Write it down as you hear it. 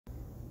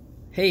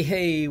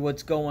Hey,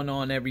 what's going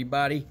on,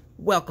 everybody?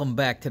 Welcome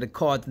back to the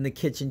Cards in the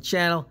Kitchen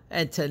channel.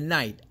 And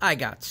tonight, I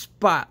got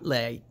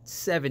Spotlight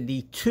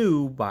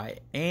 72 by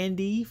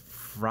Andy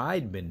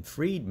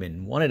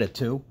Friedman, one of the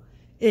two,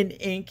 in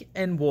ink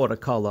and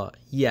watercolor.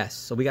 Yes,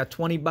 so we got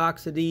 20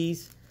 boxes of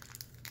these.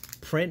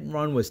 Print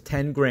run was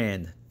 10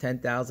 grand,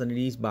 10,000 of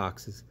these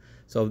boxes.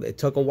 So it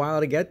took a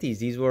while to get these.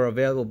 These were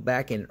available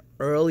back in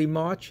early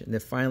March, and they're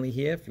finally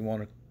here. If you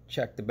want to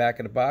check the back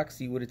of the box,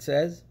 see what it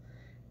says.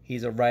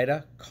 He's a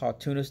writer,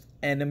 cartoonist,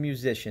 and a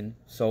musician.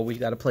 So we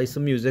got to play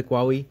some music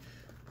while we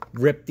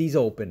rip these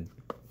open.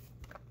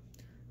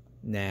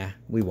 Nah,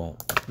 we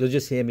won't. You'll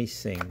just hear me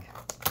sing.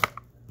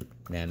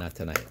 Nah, not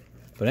tonight.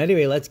 But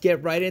anyway, let's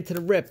get right into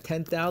the rip.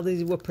 10,000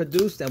 these were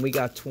produced, and we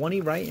got 20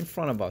 right in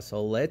front of us.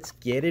 So let's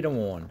get it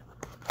on.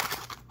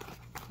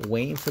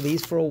 Waiting for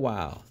these for a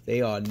while.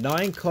 They are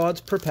 9 cards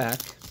per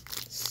pack,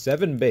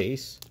 7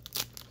 base,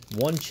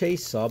 1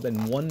 chase sub,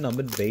 and 1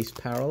 numbered base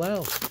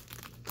parallel.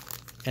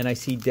 And I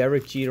see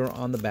Derek Jeter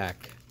on the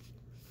back.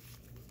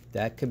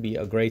 That could be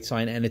a great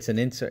sign. And it's an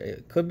insert.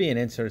 It could be an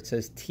insert. It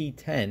says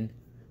T10.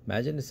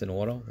 Imagine it's an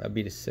auto. That'd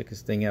be the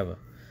sickest thing ever.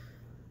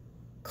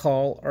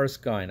 Carl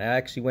Erskine. I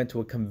actually went to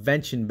a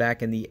convention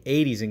back in the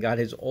 80s and got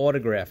his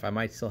autograph. I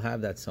might still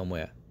have that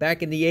somewhere.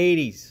 Back in the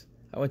 80s.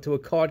 I went to a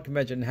card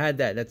convention and had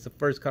that. That's the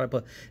first card I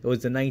put. It was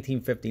the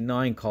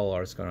 1959 Carl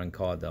Erskine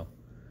card, though.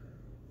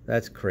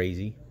 That's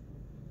crazy.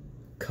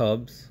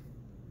 Cubs.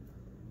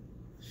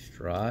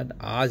 Strad,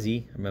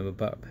 Ozzy, I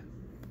remember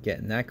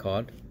getting that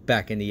card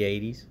back in the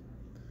 80s.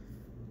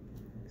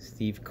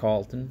 Steve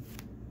Carlton.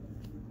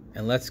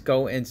 And let's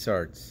go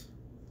inserts.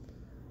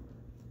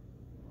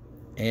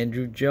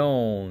 Andrew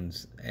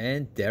Jones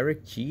and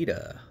Derek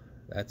Jeter.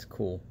 That's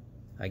cool.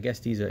 I guess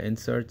these are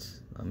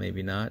inserts, or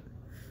maybe not.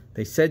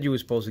 They said you were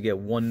supposed to get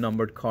 1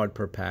 numbered card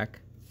per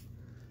pack.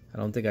 I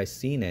don't think I've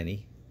seen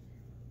any.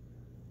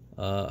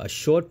 A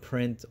short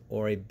print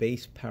or a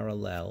base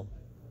parallel.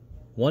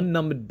 1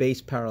 numbered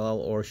base parallel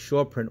or a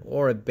short print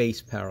or a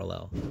base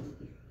parallel.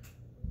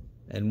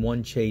 And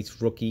 1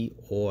 chase rookie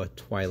or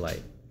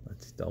twilight.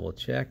 Let's double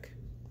check.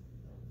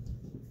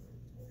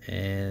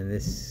 And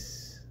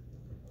this,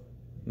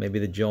 maybe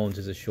the Jones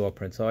is a short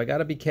print. So I got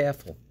to be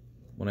careful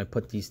when I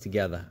put these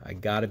together. I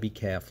got to be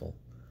careful.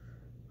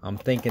 I'm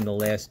thinking the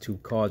last 2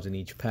 cards in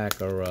each pack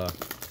are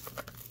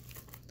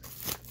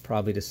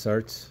probably the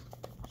certs.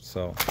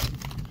 So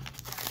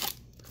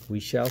we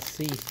shall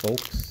see,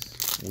 folks.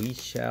 We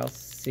shall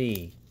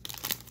see.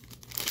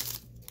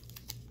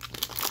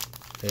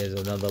 There's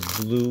another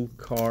blue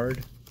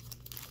card.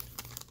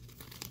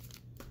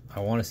 I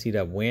want to see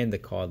that Wanda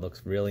card.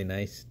 Looks really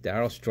nice.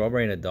 Darryl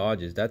Strawberry and the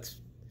Dodgers.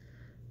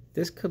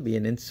 This could be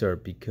an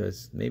insert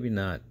because maybe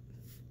not.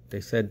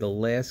 They said the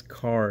last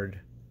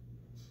card.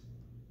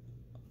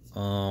 I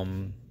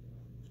don't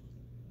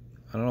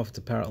know if it's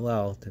a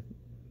parallel.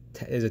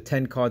 There's a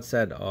 10 card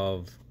set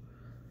of.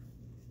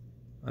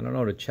 I don't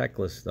know the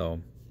checklist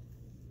though.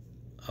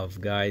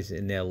 Of guys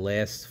in their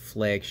last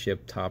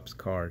flagship Topps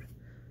card.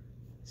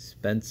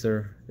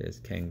 Spencer, there's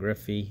Ken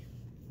Griffey,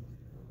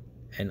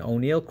 and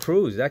O'Neill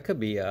Cruz. That could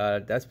be,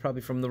 that's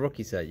probably from the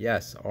rookie set.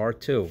 Yes,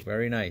 R2,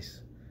 very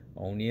nice.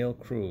 O'Neill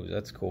Cruz,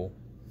 that's cool.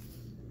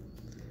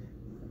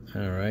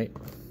 All right,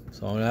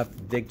 so I'm gonna have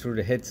to dig through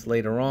the hits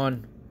later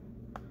on.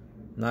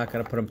 Not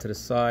gonna put them to the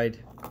side.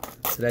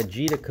 So that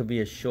Jeter could be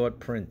a short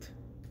print,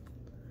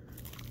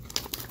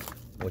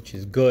 which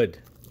is good.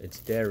 It's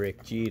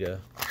Derek Jeter.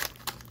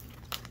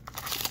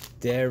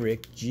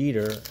 Derek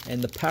Jeter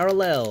and the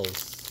parallels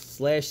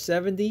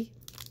 /70.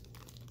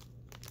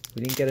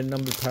 We didn't get a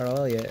numbered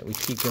parallel yet. We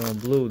keep going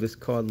blue. This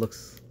card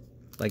looks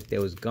like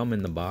there was gum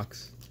in the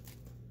box.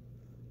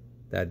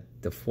 That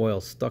the foil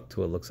stuck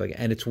to it, looks like.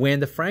 And it's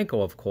Wander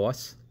Franco, of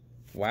course.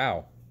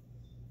 Wow.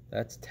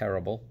 That's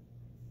terrible.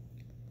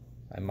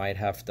 I might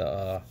have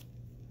to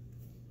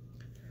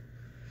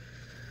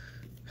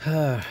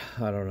I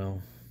don't know.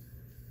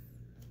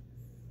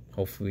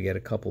 Hopefully we get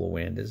a couple of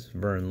Wanders.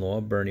 Vern Law,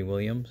 Bernie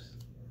Williams,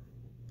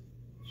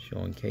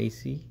 Sean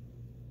Casey,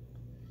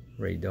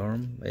 Ray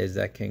Durham. There's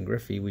that Ken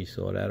Griffey. We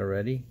saw that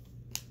already.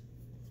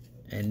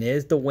 And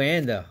there's the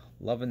Wanda.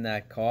 Loving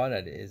that card.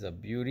 That is a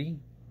beauty.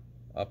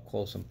 Up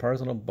close and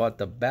personal. But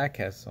the back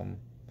has some,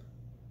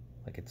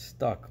 like it's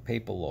stuck.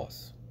 Paper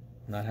loss.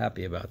 Not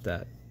happy about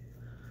that.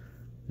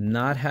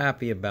 Not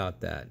happy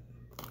about that.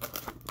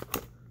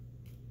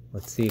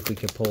 Let's see if we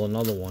can pull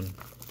another one.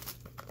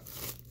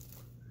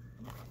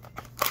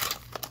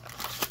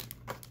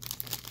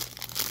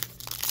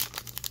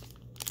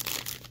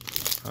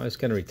 I'm just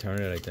going to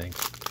return it, I think.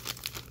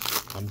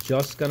 I'm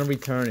just going to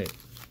return it.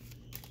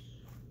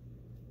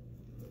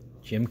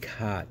 Jim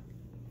Cott.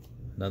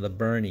 Another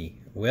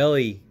Bernie.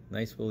 Willie.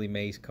 Nice Willie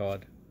Mays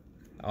card.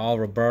 Oh,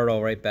 Roberto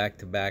right back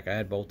to back. I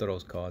had both of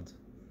those cards.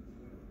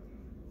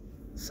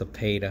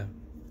 Cepeda.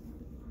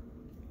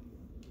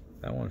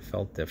 That one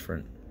felt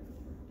different.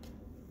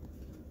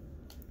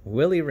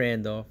 Willie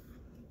Randolph.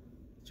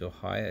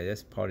 Johia.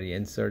 That's part of the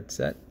insert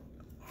set.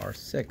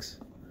 R6.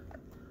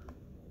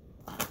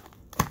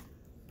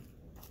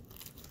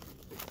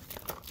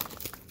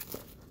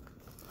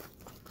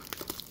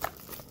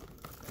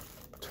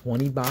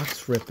 20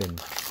 box ripping.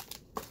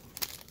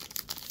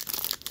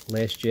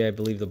 Last year, I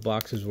believe the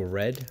boxes were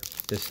red.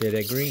 This year,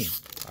 they're green.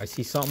 I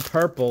see something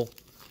purple.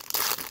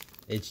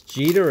 It's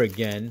Jeter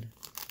again.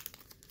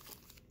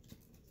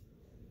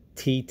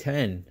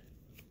 T10.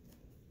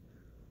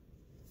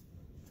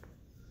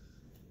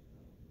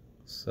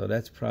 So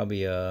that's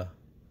probably a,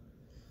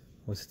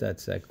 what's that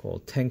set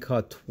called?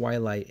 10-card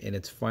Twilight in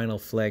its final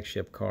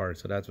flagship card.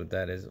 So that's what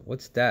that is.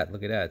 What's that?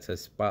 Look at that. It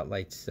says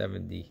Spotlight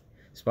 70.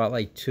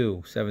 Spotlight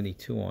 2,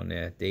 72 on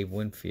there. Dave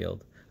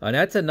Winfield. And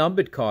that's a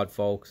numbered card,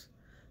 folks.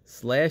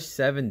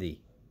 /70.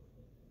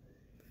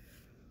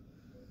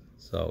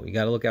 So you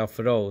got to look out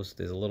for those.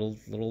 There's a little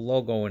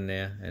logo in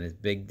there, and it's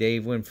big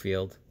Dave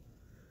Winfield.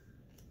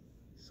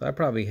 So I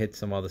probably hit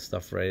some other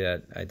stuff right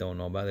that I don't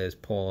know about. There's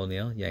Paul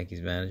O'Neill,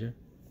 Yankees manager,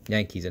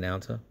 Yankees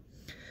announcer.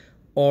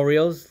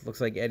 Orioles,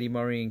 looks like Eddie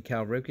Murray and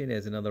Cal Ripken.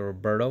 There's another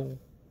Roberto,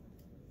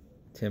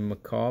 Tim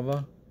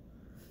McCarver,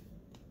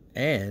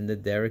 and the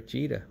Derek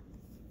Jeter.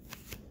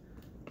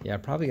 Yeah, I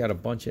probably got a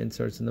bunch of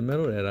inserts in the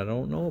middle that I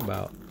don't know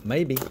about.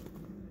 Maybe.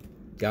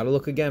 Gotta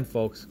look again,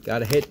 folks.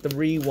 Gotta hit the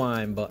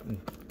rewind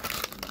button.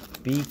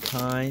 Be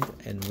kind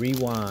and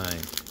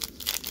rewind.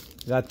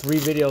 Got 3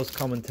 videos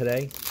coming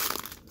today.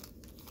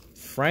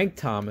 Frank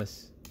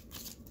Thomas.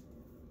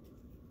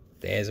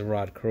 There's a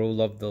Rod Crew.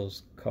 Love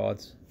those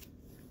cards.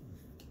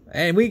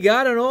 And we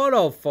got an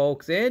auto,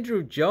 folks.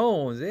 Andrew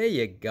Jones. There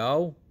you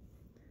go.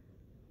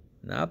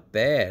 Not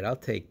bad. I'll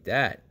take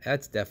that.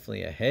 That's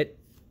definitely a hit.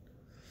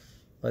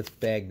 Let's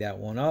bag that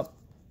one up.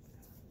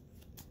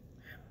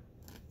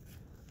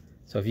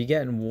 So if you're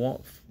getting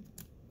one,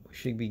 we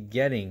should be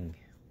getting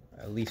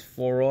at least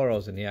 4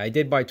 autos in here. I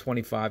did buy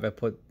 25. I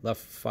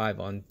left 5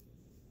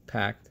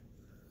 unpacked.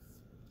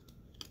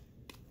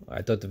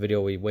 I thought the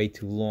video would be way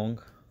too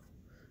long.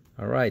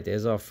 All right,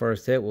 there's our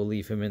first hit. We'll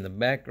leave him in the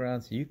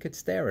background so you could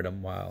stare at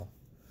him while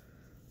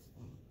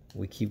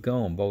we keep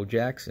going. Bo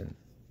Jackson.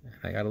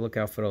 I got to look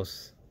out for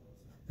those.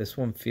 This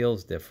one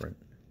feels different.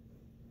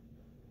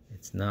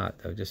 It's not.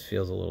 It just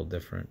feels a little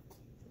different.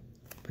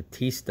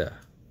 Batista.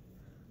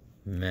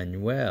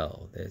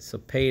 Manuel. There's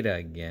Cepeda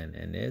again.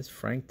 And there's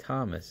Frank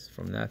Thomas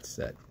from that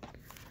set.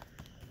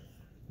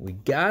 We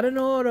got an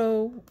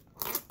auto.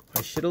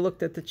 I should have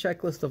looked at the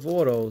checklist of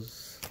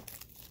autos.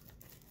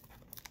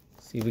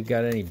 See if we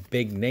got any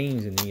big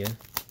names in here.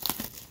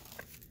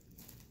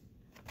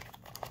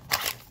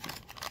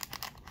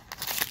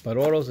 But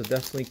autos are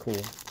definitely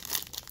cool.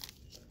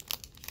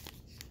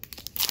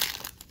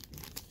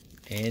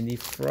 Andy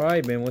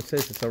Friedman. What's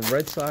this? It's a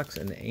Red Sox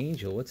and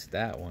Angel. What's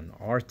that one?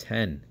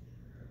 R10.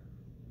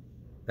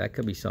 That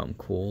could be something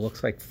cool.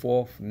 Looks like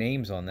 4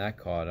 names on that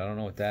card. I don't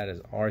know what that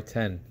is.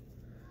 R10.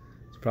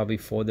 It's probably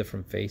 4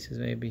 different faces,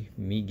 maybe.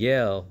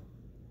 Miguel.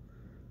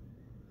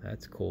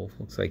 That's cool.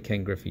 Looks like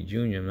Ken Griffey Jr.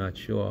 I'm not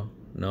sure.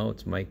 No,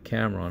 it's Mike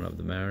Cameron of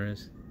the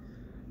Mariners.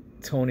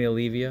 Tony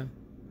Olivia.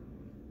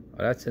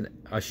 Oh, that's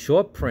a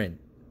short print.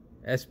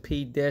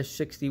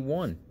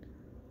 SP-61.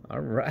 All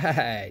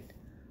right.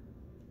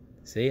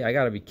 See, I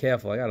got to be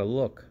careful. I got to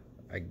look.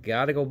 I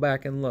got to go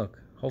back and look.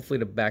 Hopefully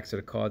the backs of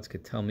the cards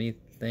could tell me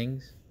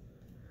things.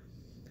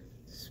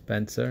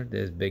 Spencer.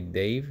 There's Big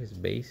Dave, his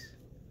base.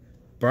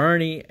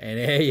 Bernie. And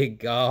there you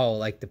go.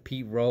 Like the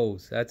Pete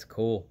Rose. That's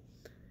cool.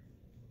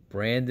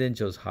 Brandon,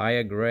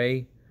 Josiah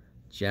Gray,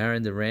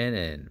 Jaron Duran,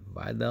 and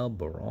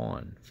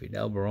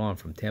Fidel Baron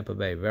from Tampa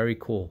Bay. Very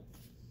cool.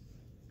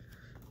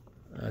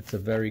 That's a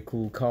very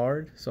cool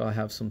card. So I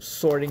have some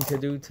sorting to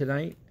do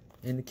tonight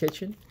in the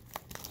kitchen.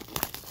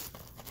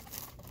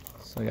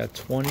 So I got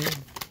 20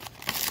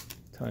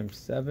 times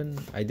 7.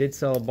 I did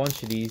sell a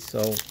bunch of these,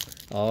 so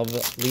I'll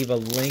leave a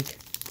link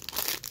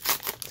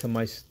to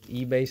my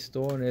eBay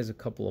store. And there's a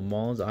couple of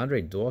Mullins.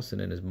 Andre Dawson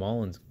in his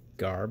Mullins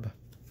garb.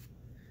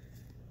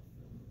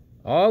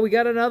 Oh, we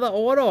got another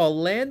auto.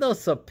 Orlando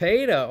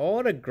Cepeda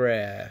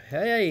autograph.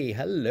 Hey,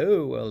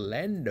 hello,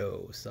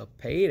 Orlando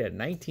Cepeda.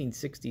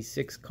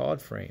 1966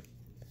 card frame.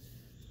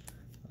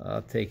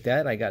 I'll take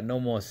that. I got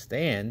no more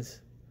stands.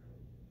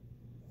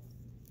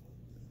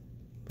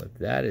 But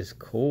that is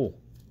cool.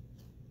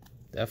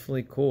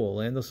 Definitely cool.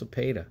 Orlando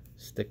Cepeda.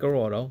 Sticker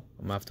auto.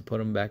 I'm going to have to put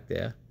him back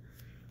there.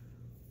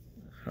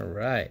 All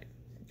right.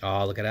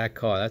 Oh, look at that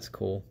card. That's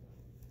cool.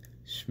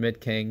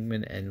 Schmidt,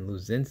 Kangman, and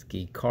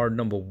Luzinski. Card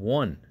number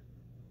 1.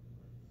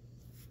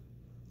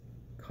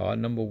 Card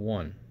number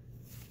 1.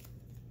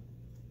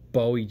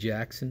 Bowie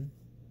Jackson.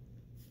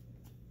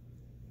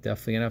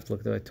 Definitely going to have to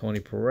look at Tony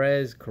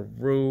Perez,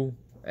 Carew,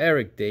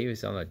 Eric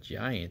Davis on the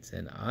Giants,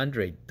 and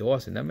Andre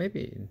Dawson. That may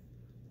be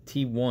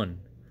T1.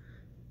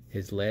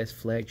 His last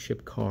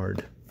flagship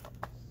card.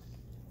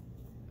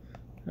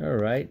 All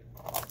right.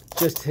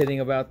 Just hitting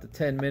about the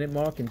 10-minute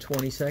mark in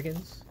 20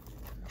 seconds.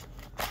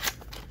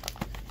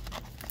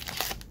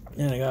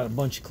 And I got a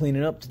bunch of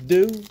cleaning up to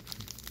do.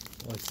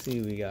 Let's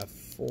see, we got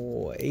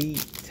 4,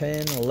 8,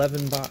 10,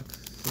 11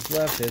 boxes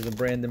left. There's a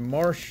Brandon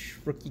Marsh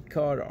rookie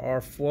card,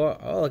 R4.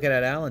 Oh, look at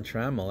that Alan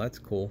Trammell. That's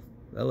cool.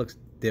 That looks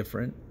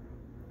different.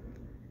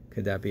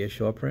 Could that be a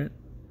short print?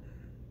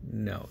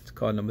 No, it's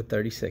card number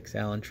 36,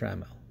 Alan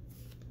Trammell.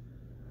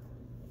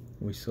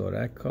 We saw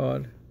that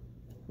card.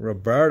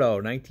 Roberto,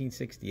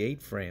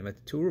 1968 frame.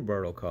 That's 2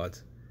 Roberto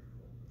cards.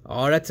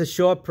 Oh, that's a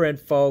short print,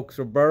 folks.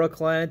 Roberto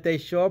Clemente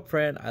short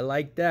print. I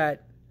like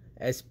that.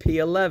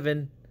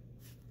 SP11.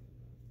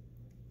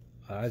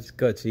 Oh, that's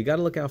good. So you got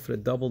to look out for the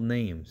double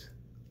names.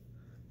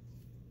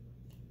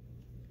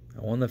 I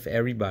wonder if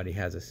everybody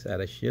has a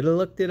set. I should have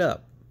looked it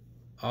up.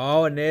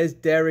 Oh, and there's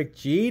Derek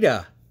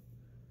Jeter.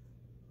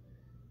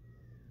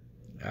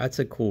 That's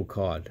a cool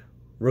card.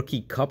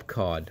 Rookie Cup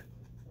card.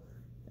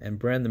 And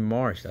Brandon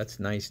Marsh. That's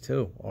nice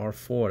too.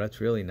 R4.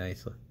 That's really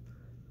nice.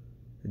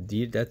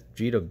 That's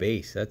Jeter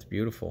base. That's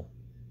beautiful.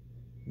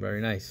 Very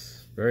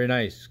nice. Very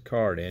nice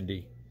card,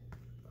 Andy.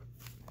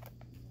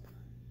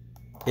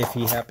 If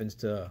he happens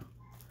to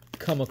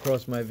come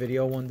across my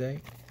video one day.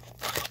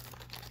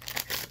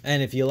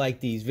 And if you like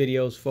these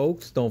videos,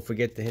 folks, don't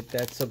forget to hit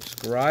that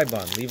subscribe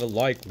button. Leave a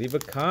like. Leave a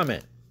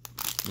comment.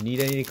 You need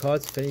any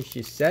cards to finish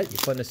your set? You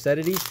putting a set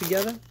of these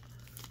together?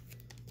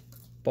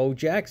 Bo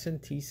Jackson,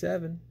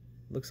 T7.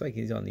 Looks like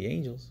he's on the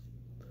Angels.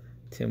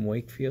 Tim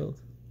Wakefield.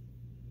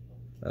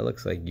 That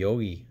looks like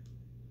Yogi.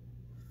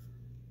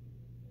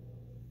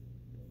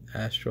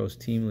 Astros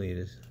team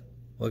leaders.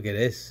 Look at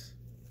this.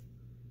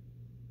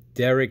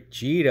 Derek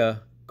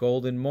Jeter,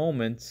 Golden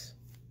Moments.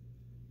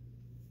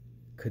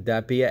 Could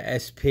that be a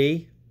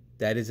SP?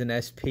 That is an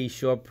SP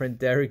short print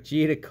Derek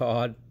Jeter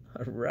card.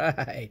 All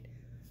right.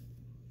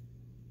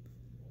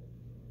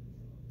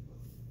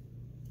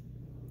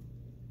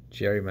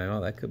 Jerry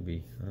Manuel, that could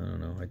be. I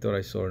don't know. I thought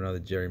I saw another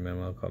Jerry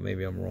Manuel card.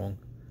 Maybe I'm wrong.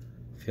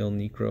 Phil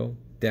Necro,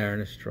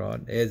 Darren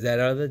Estrada. Is that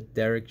other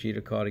Derek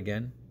Jeter card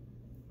again?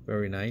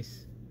 Very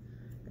nice.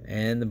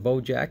 And the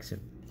Bo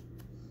Jackson.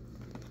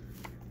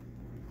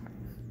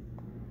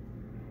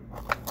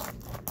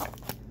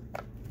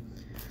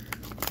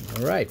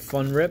 All right,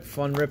 fun rip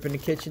in the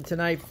kitchen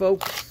tonight,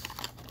 folks.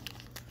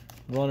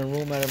 Running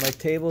room out of my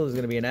table. There's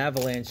going to be an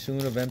avalanche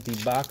soon of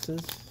empty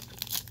boxes.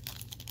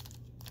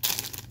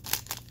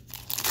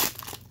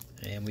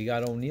 And we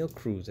got O'Neal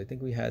Cruz. I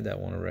think we had that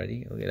one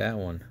already. Look at that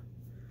one.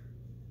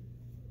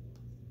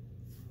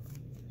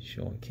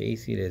 Sean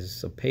Casey. There's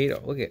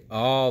Cepeda. Look at,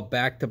 oh,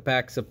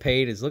 back-to-back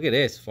Cepedas. Look at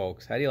this,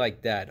 folks. How do you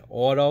like that?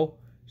 Auto,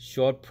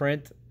 short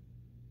print,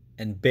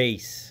 and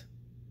base.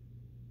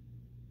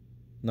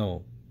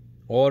 No.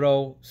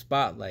 Auto,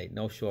 spotlight.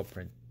 No short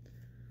print.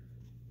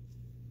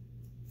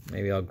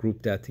 Maybe I'll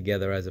group that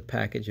together as a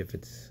package if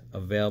it's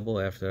available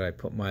after I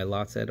put my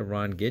lots at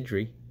Ron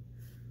Guidry.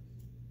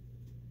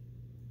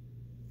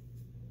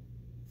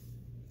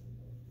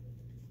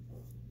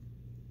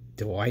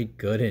 Dwight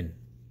Gooden.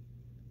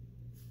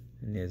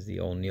 And there's the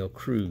O'Neal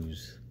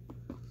Cruz.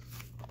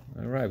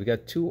 All right, we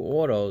got 2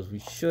 autos. We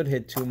should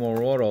hit 2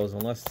 more autos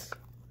unless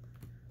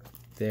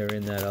they're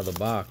in that other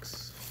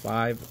box.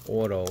 5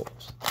 autos.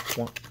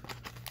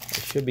 I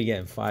should be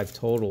getting 5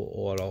 total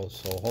autos.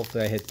 So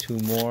hopefully I hit 2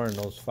 more, and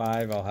those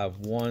 5 I'll have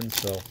 1.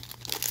 So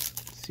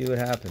see what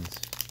happens.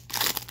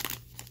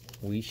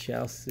 We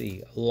shall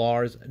see.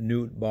 Lars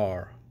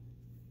Nootbaar.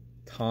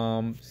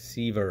 Tom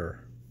Seaver.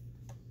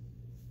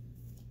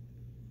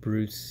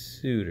 Bruce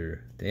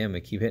Sutter. Damn, they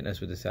keep hitting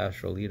us with this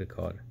Astro Leader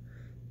card.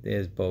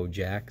 There's Bo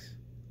Jax.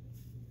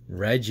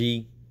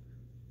 Reggie.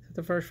 Is that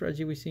the first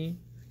Reggie we've seen?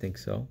 I think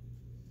so.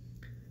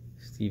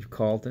 Steve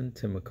Carlton.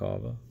 Tim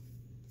McCarver.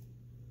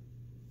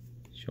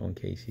 Sean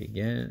Casey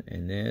again.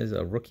 And there's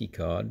a rookie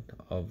card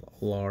of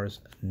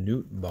Lars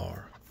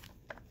Nootbaar.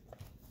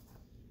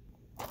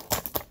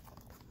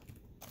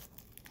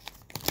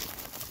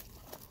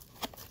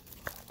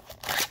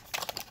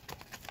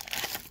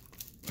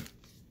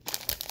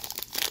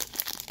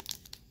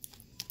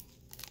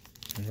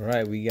 All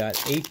right, we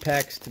got 8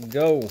 packs to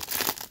go.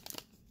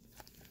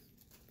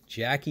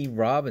 Jackie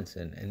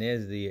Robinson. And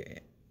there's the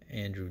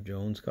Andrew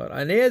Jones card.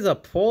 And there's a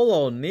Paul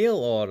O'Neill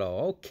auto.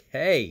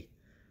 Okay.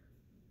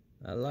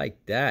 I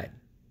like that.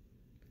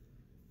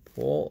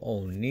 Paul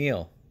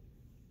O'Neill.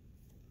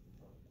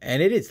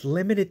 And it is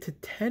limited to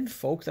 10,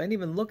 folks. I didn't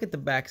even look at the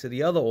backs of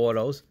the other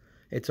autos.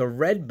 It's a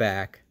red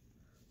back.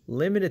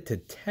 Limited to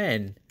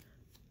 10.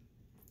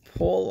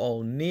 Paul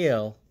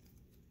O'Neill.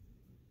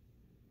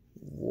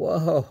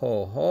 Whoa,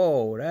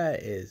 ho,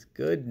 that is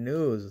good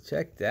news.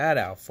 Check that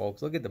out,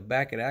 folks. Look at the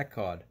back of that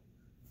card.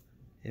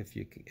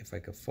 If I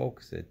could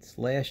focus it,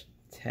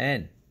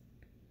 /10.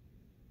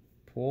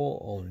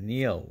 Paul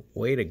O'Neill,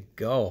 way to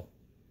go.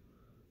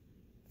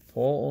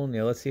 Paul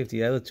O'Neill. Let's see if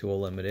the other 2 are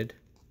limited.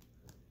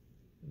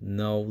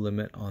 No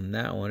limit on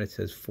that one. It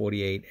says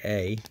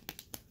 48A.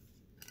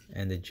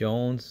 And the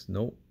Jones,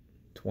 nope,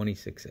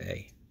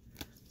 26A.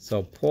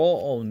 So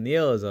Paul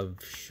O'Neill is a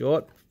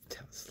short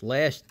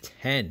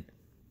 /10.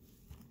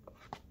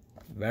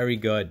 Very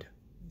good.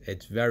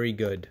 It's very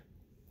good.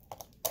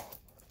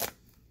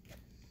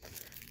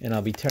 And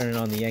I'll be turning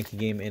on the Yankee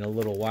game in a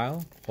little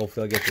while.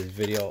 Hopefully I'll get this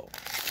video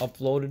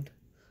uploaded.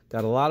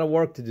 Got a lot of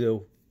work to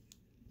do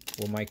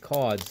with my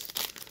cards.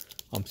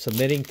 I'm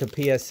submitting to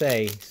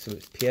PSA. So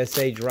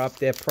PSA dropped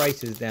their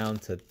prices down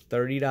to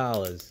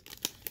 $30.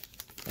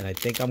 And I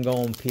think I'm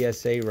going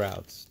PSA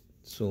routes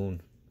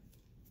soon.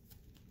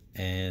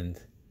 And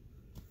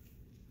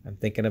I'm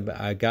thinking about,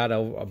 I got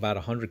about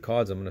 100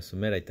 cards I'm going to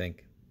submit, I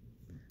think.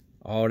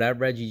 Oh, that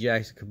Reggie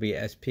Jackson could be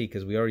SP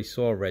because we already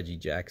saw Reggie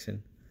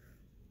Jackson.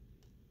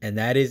 And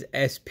that is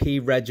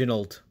SP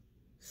Reginald.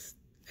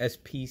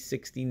 SP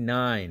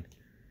 69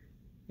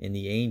 in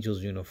the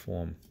Angels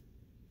uniform.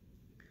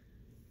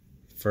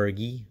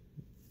 Fergie.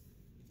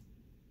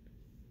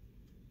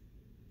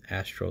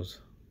 Astros.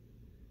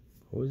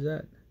 Who is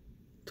that?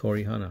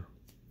 Torrey Hunter.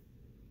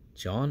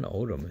 John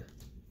Odom.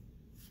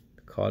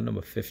 Card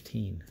number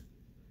 15.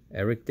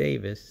 Eric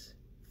Davis.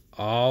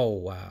 Oh,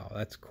 wow.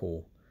 That's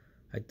cool.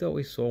 I thought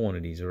we saw one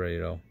of these already,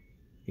 though.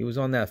 He was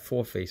on that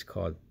four-face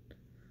card.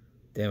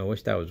 Damn, I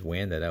wish that was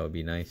Wanda. That would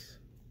be nice.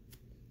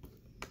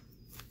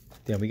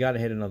 Damn, we got to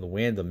hit another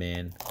Wanda,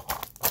 man.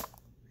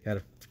 Got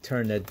to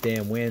turn that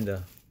damn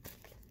Wanda.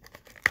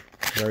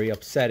 Very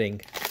upsetting.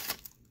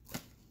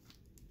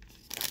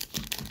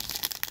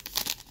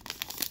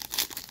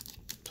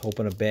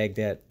 Hoping to bag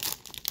that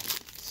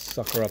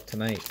sucker up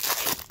tonight.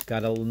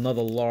 Got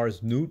another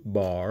Lars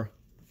Nootbaar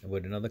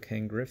with another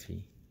Ken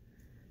Griffey.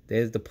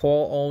 There's the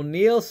Paul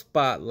O'Neill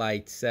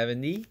Spotlight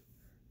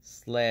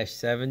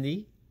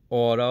 70/70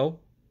 auto.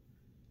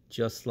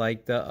 Just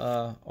like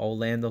the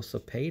Orlando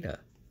Cepeda.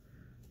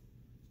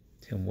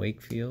 Tim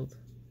Wakefield.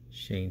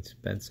 Shane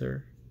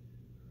Spencer.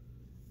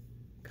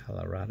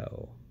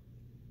 Colorado.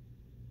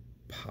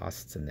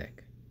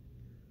 Pasternak.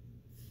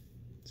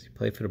 Does he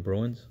play for the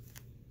Bruins?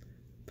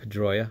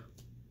 Pedroia.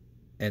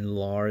 And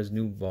Lars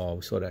Nootbaar.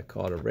 We saw that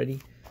card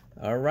already.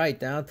 All right,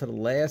 down to the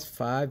last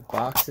 5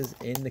 boxes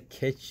in the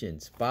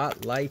kitchen.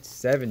 Spotlight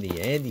 70,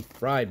 Andy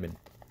Friedman.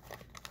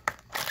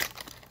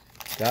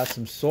 Got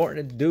some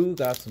sorting to do,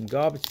 got some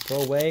garbage to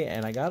throw away,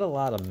 and I got a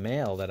lot of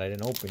mail that I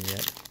didn't open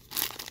yet.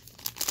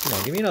 Come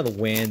on, give me another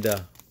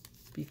Wanda.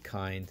 Be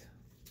kind.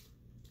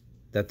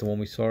 That the one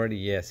we saw already?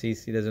 Yeah, see,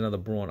 there's another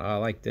Braun. Oh, I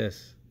like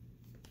this.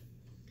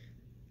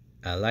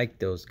 I like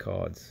those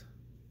cards.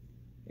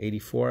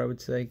 84, I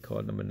would say.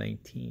 Card number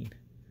 19.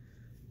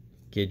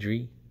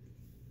 Guidry.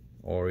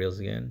 Orioles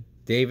again.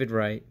 David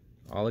Wright.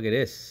 Oh, look at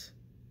this.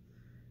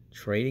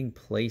 Trading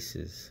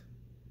Places.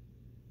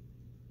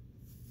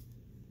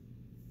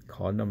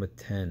 Card number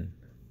 10.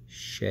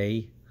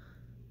 Shea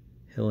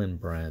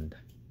Hillenbrand.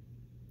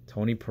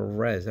 Tony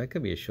Perez. That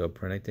could be a short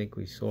print. I think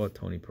we saw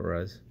Tony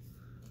Perez.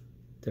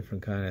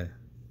 Different kind of...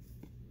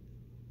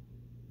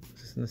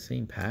 Is this in the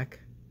same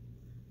pack?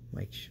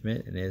 Mike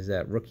Schmidt. And there's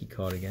that rookie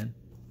card again.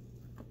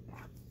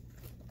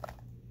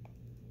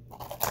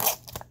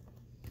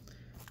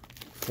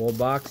 Four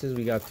boxes.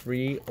 We got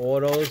 3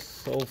 autos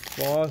so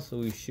far, so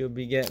we should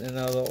be getting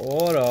another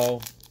auto.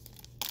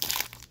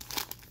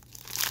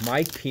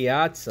 Mike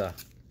Piazza.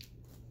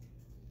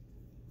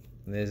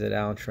 And there's that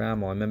Alan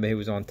Trammell. I remember he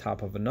was on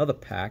top of another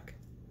pack.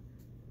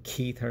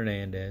 Keith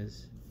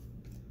Hernandez.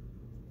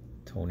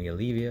 Tony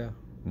Olivia.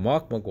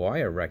 Mark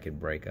McGuire, record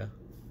breaker.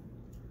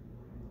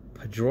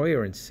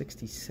 Pedroia in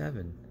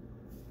 67.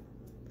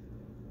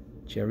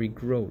 Jerry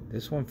Grote.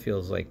 This one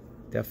feels like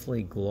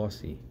definitely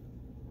glossy.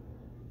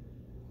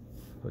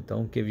 But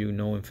don't give you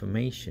no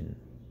information.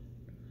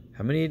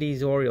 How many of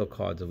these Oriole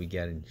cards are we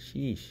getting?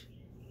 Sheesh.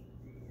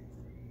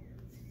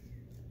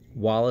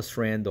 Wallace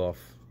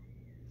Randolph.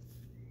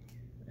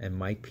 And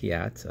Mike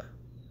Piazza.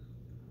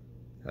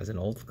 That's an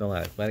old school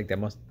Athletic.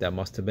 That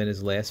must have been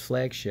his last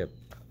flagship.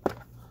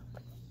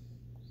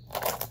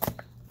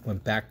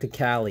 Went back to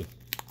Cali.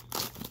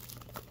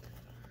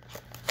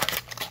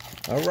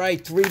 All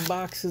right, 3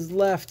 boxes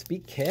left. Be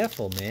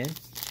careful, man.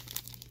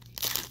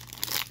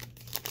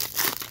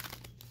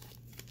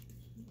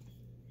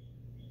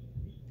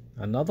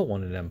 Another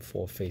one of them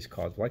 4-face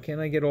cards. Why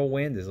can't I get all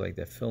Wanders like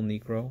that? Phil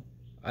Necro.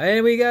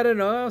 And we got an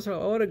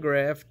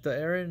autograph to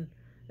Aaron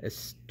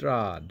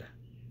Estrada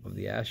of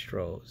the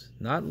Astros.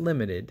 Not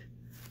limited.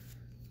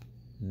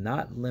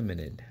 Not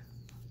limited.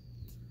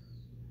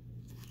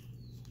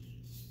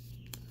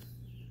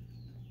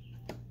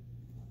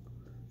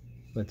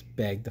 Let's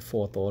bag the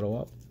 4th auto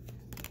up.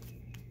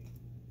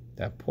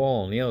 That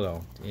Paul O'Neill,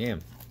 though. Damn.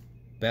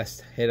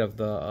 Best hit of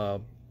the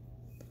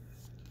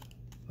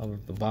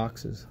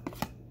boxes.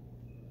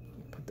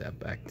 Put that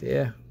back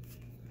there.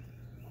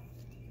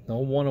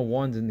 No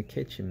 101s in the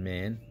kitchen,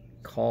 man.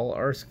 Carl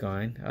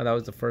Erskine. Oh, that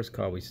was the first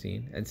card we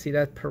seen. And see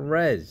that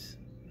Perez.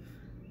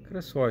 Could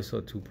have swore I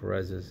saw 2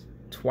 Perez's.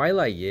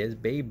 Twilight Years,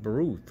 Babe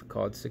Ruth,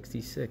 card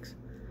 66.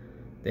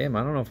 Damn,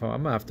 I don't know if I'm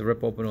going to have to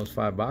rip open those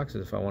 5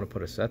 boxes if I want to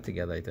put a set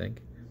together, I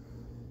think.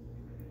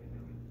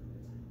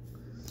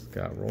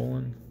 Scott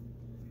Rowland.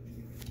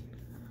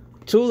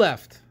 2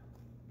 left.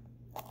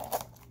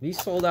 These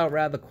sold out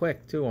rather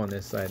quick, too, on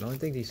this side. I only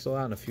think these sold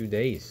out in a few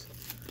days.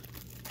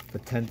 For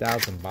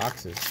 10,000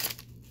 boxes.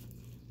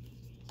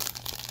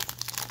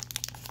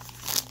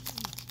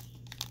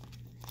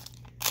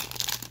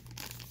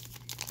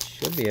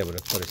 Should be able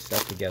to put a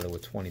set together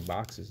with 20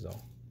 boxes,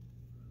 though.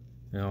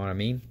 You know what I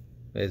mean?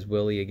 There's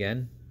Willie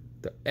again.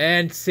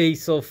 And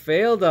Cecil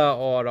Fielder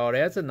auto.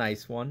 That's a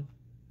nice one.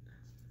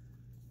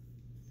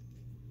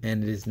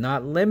 And it is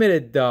not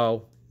limited,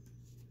 though.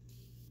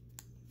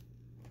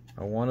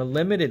 I want a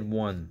limited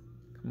one.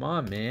 Come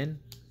on, man.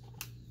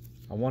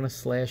 I want a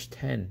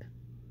 /10.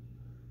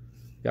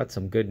 Got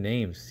some good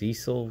names.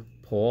 Cecil,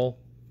 Paul,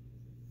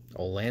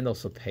 Orlando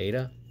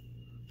Cepeda.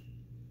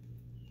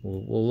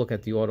 We'll look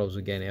at the autos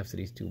again after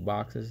these two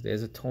boxes.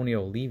 There's a Tony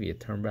Olivia.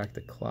 Turn back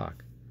the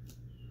clock.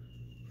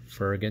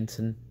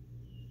 Ferguson.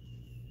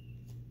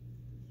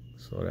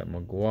 So that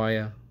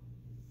Maguire.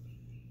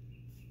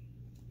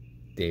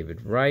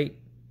 David Wright.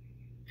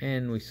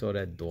 And we saw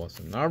that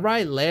Dawson. All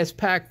right, last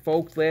pack,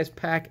 folks. Last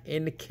pack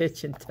in the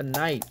kitchen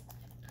tonight.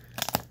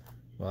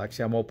 Well,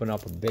 actually, I'm opening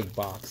up a big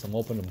box. I'm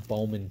opening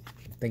Bowman.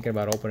 I'm thinking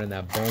about opening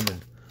that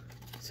Bowman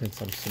since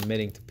I'm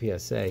submitting to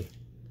PSA.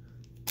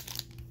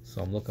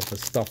 So I'm looking for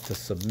stuff to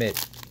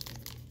submit.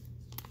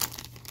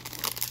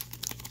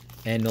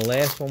 And the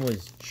last one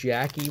was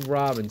Jackie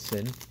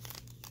Robinson.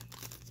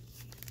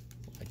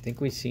 I think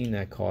we've seen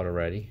that card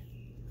already.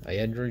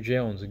 Andrew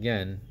Jones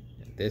again.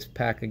 This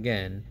pack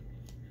again.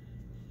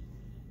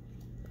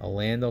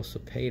 Orlando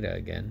Cepeda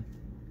again.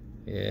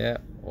 Yeah,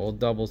 all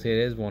doubles here.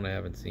 There's one I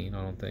haven't seen,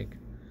 I don't think.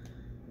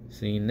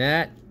 Seen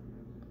that.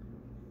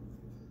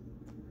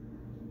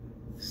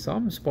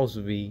 Something's supposed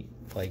to be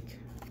like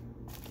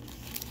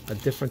a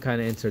different kind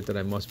of insert that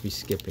I must be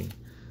skipping.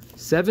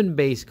 7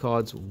 base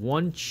cards,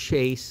 1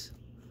 chase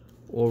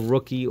or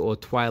rookie or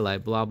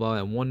twilight, blah, blah,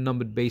 and 1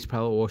 numbered base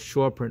parallel or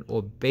short print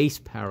or base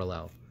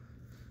parallel.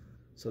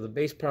 So the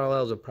base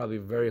parallels are probably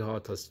very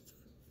hard to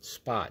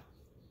spot.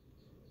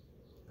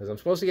 Because I'm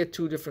supposed to get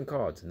 2 different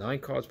cards. 9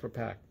 cards per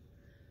pack.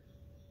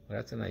 Well,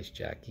 that's a nice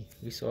Jackie.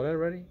 We saw that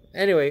already?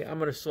 Anyway, I'm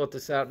going to sort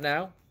this out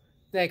now.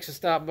 Thanks for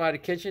stopping by the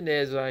kitchen.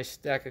 There's a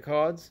stack of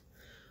cards.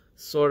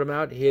 Sort them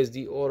out. Here's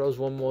the autos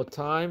one more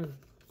time.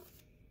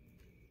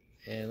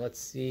 And let's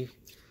see.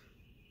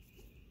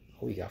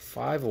 Oh, we got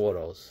 5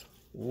 autos.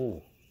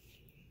 Ooh.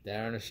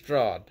 Darren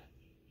Estrada.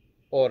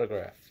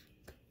 Autograph.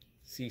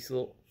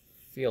 Cecil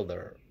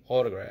Fielder.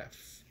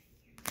 Autograph.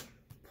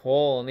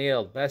 Paul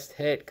O'Neill. Best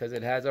hit because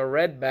it has a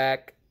red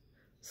back.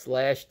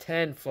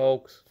 /10,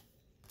 folks.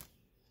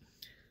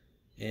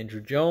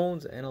 Andrew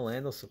Jones and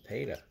Orlando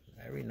Cepeda.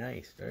 Very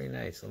nice. Very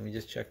nice. Let me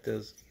just check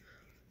those.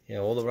 Yeah,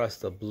 all the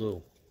rest are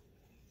blue.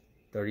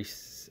 30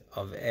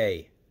 of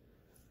A.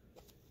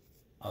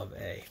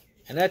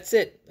 And that's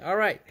it. All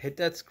right. Hit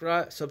that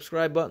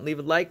subscribe button. Leave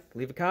a like.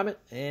 Leave a comment.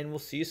 And we'll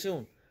see you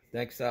soon.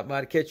 Thanks for stopping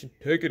by the kitchen.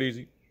 Take it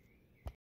easy.